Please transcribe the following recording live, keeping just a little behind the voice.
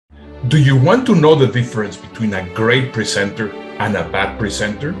Do you want to know the difference between a great presenter and a bad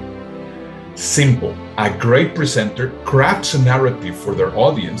presenter? Simple. A great presenter crafts a narrative for their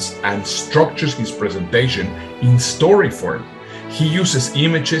audience and structures his presentation in story form. He uses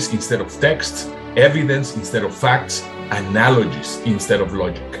images instead of text, evidence instead of facts, analogies instead of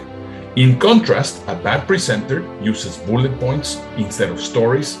logic. In contrast, a bad presenter uses bullet points instead of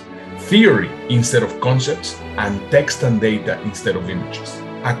stories, theory instead of concepts, and text and data instead of images.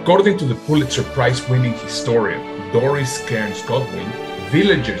 According to the Pulitzer Prize-winning historian Doris Kearns Goodwin,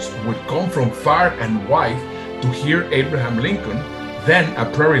 villagers would come from far and wide to hear Abraham Lincoln, then a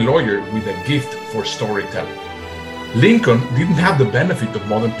prairie lawyer with a gift for storytelling. Lincoln didn't have the benefit of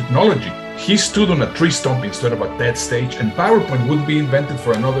modern technology. He stood on a tree stump instead of a TED stage, and PowerPoint would be invented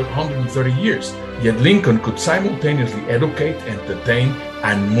for another 130 years. Yet Lincoln could simultaneously educate, entertain,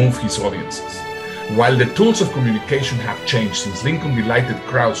 and move his audiences. While the tools of communication have changed since Lincoln delighted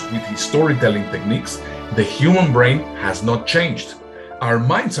crowds with his storytelling techniques, the human brain has not changed. Our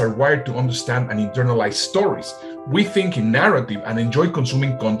minds are wired to understand and internalize stories. We think in narrative and enjoy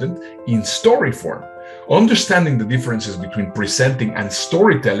consuming content in story form. Understanding the differences between presenting and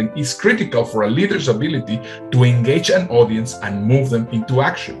storytelling is critical for a leader's ability to engage an audience and move them into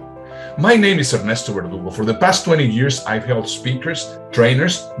action. My name is Ernesto Verdugo. For the past 20 years, I've helped speakers,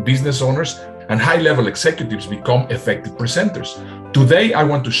 trainers, business owners, and high-level executives become effective presenters. Today, I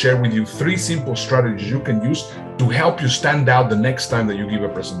want to share with you 3 simple strategies you can use to help you stand out the next time that you give a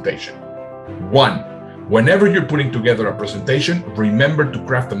presentation. 1. Whenever you're putting together a presentation, remember to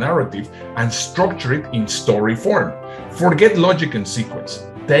craft a narrative and structure it in story form. Forget logic and sequence.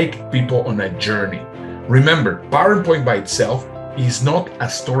 Take people on a journey. Remember, PowerPoint by itself is not a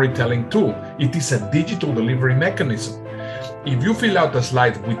storytelling tool. It is a digital delivery mechanism. If you fill out a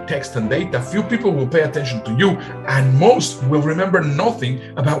slide with text and data, few people will pay attention to you, and most will remember nothing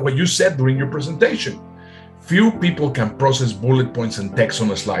about what you said during your presentation. Few people can process bullet points and text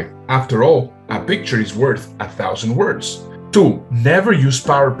on a slide. After all, a picture is worth 1,000 words. 2. Never use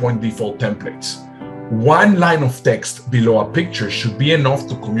PowerPoint default templates. One line of text below a picture should be enough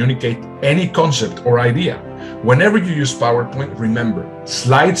to communicate any concept or idea. Whenever you use PowerPoint, remember,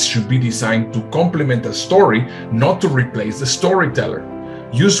 slides should be designed to complement a story, not to replace the storyteller.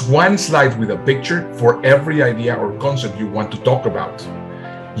 Use one slide with a picture for every idea or concept you want to talk about.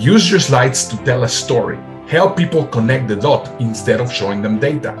 Use your slides to tell a story. Help people connect the dot instead of showing them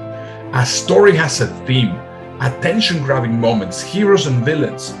data. A story has a theme, attention-grabbing moments, heroes and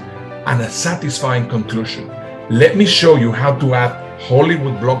villains, and a satisfying conclusion. Let me show you how to add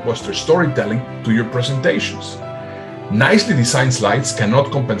Hollywood blockbuster storytelling to your presentations. Nicely designed slides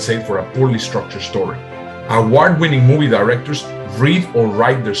cannot compensate for a poorly structured story. Award-winning movie directors read or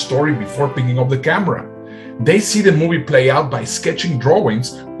write their story before picking up the camera. They see the movie play out by sketching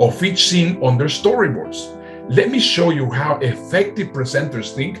drawings of each scene on their storyboards. Let me show you how effective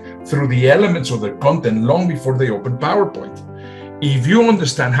presenters think through the elements of their content long before they open PowerPoint. If you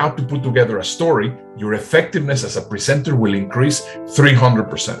understand how to put together a story, your effectiveness as a presenter will increase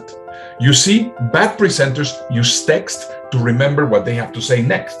 300%. You see, bad presenters use text to remember what they have to say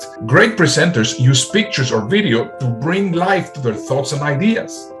next. Great presenters use pictures or video to bring life to their thoughts and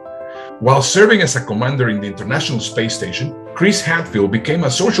ideas. While serving as a commander in the International Space Station, Chris Hadfield became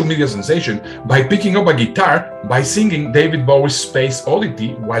a social media sensation by picking up a guitar by singing David Bowie's Space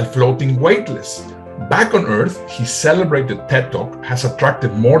Oddity while floating weightless. Back on Earth, his celebrated TED Talk has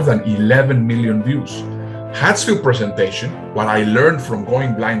attracted more than 11 million views. Hadfield's presentation, What I Learned from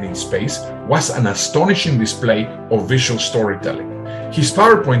Going Blind in Space, was an astonishing display of visual storytelling. His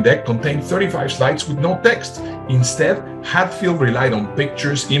PowerPoint deck contained 35 slides with no text. Instead, Hadfield relied on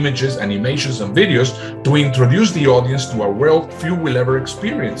pictures, images, animations, and videos to introduce the audience to a world few will ever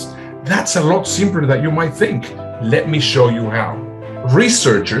experience. That's a lot simpler than you might think. Let me show you how.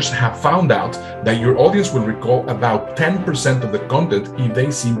 Researchers have found out that your audience will recall about 10% of the content if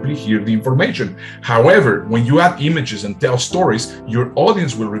they simply hear the information. However, when you add images and tell stories, your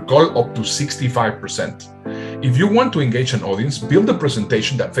audience will recall up to 65%. If you want to engage an audience, build a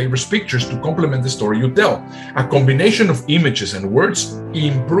presentation that favors pictures to complement the story you tell. A combination of images and words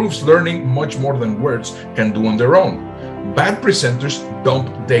improves learning much more than words can do on their own. Bad presenters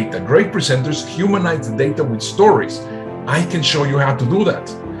dump data. Great presenters humanize the data with stories. I can show you how to do that.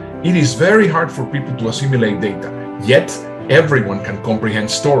 It is very hard for people to assimilate data, yet everyone can comprehend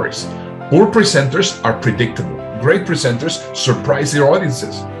stories. Poor presenters are predictable. Great presenters surprise their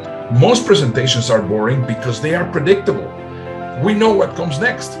audiences. Most presentations are boring because they are predictable. We know what comes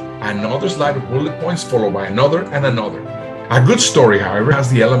next. Another slide of bullet points followed by another and another. A good story, however,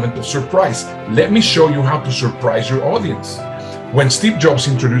 has the element of surprise. Let me show you how to surprise your audience. When Steve Jobs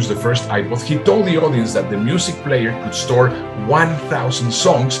introduced the first iPod, he told the audience that the music player could store 1,000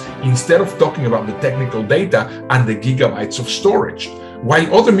 songs instead of talking about the technical data and the gigabytes of storage.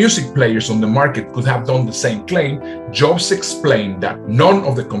 While other music players on the market could have done the same claim, Jobs explained that none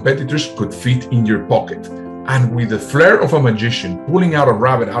of the competitors could fit in your pocket. And with the flair of a magician pulling out a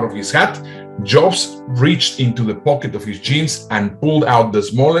rabbit out of his hat, Jobs reached into the pocket of his jeans and pulled out the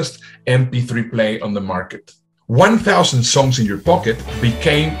smallest MP3 player on the market. 1,000 songs in your pocket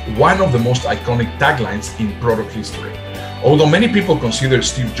became one of the most iconic taglines in product history. Although many people consider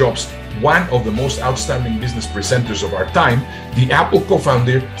Steve Jobs one of the most outstanding business presenters of our time, the Apple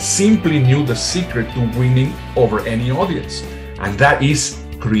co-founder simply knew the secret to winning over any audience, and that is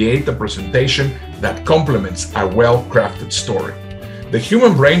create a presentation that complements a well-crafted story. The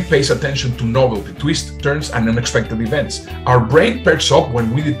human brain pays attention to novelty, twists, turns, and unexpected events. Our brain perks up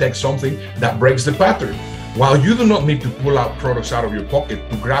when we detect something that breaks the pattern. While you do not need to pull out products out of your pocket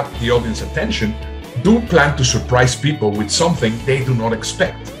to grab the audience's attention, do plan to surprise people with something they do not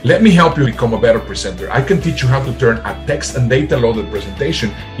expect. Let me help you become a better presenter. I can teach you how to turn a text and data-loaded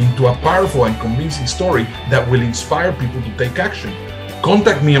presentation into a powerful and convincing story that will inspire people to take action.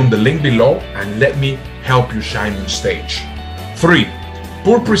 Contact me on the link below and let me help you shine on stage. 3.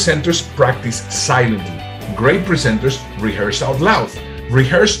 Poor presenters practice silently. Great presenters rehearse out loud.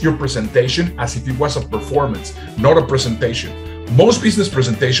 Rehearse your presentation as if it was a performance, not a presentation. Most business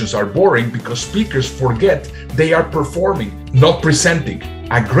presentations are boring because speakers forget they are performing, not presenting.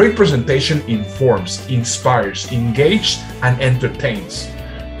 A great presentation informs, inspires, engages, and entertains.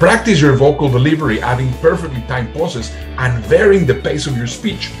 Practice your vocal delivery, adding perfectly timed pauses and varying the pace of your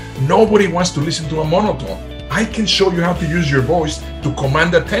speech. Nobody wants to listen to a monotone. I can show you how to use your voice to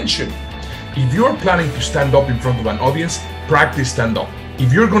command attention. If you're planning to stand up in front of an audience, practice stand up.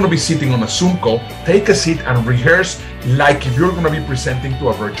 If you're going to be sitting on a Zoom call, take a seat and rehearse like if you're going to be presenting to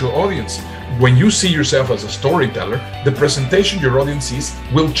a virtual audience. When you see yourself as a storyteller, the presentation your audience sees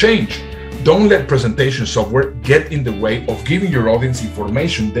will change. Don't let presentation software get in the way of giving your audience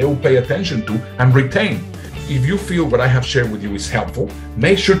information they will pay attention to and retain. If you feel what I have shared with you is helpful,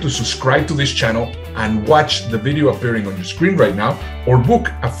 make sure to subscribe to this channel and watch the video appearing on your screen right now, or book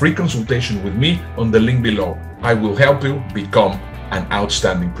a free consultation with me on the link below. I will help you become an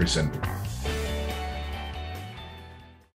outstanding presenter.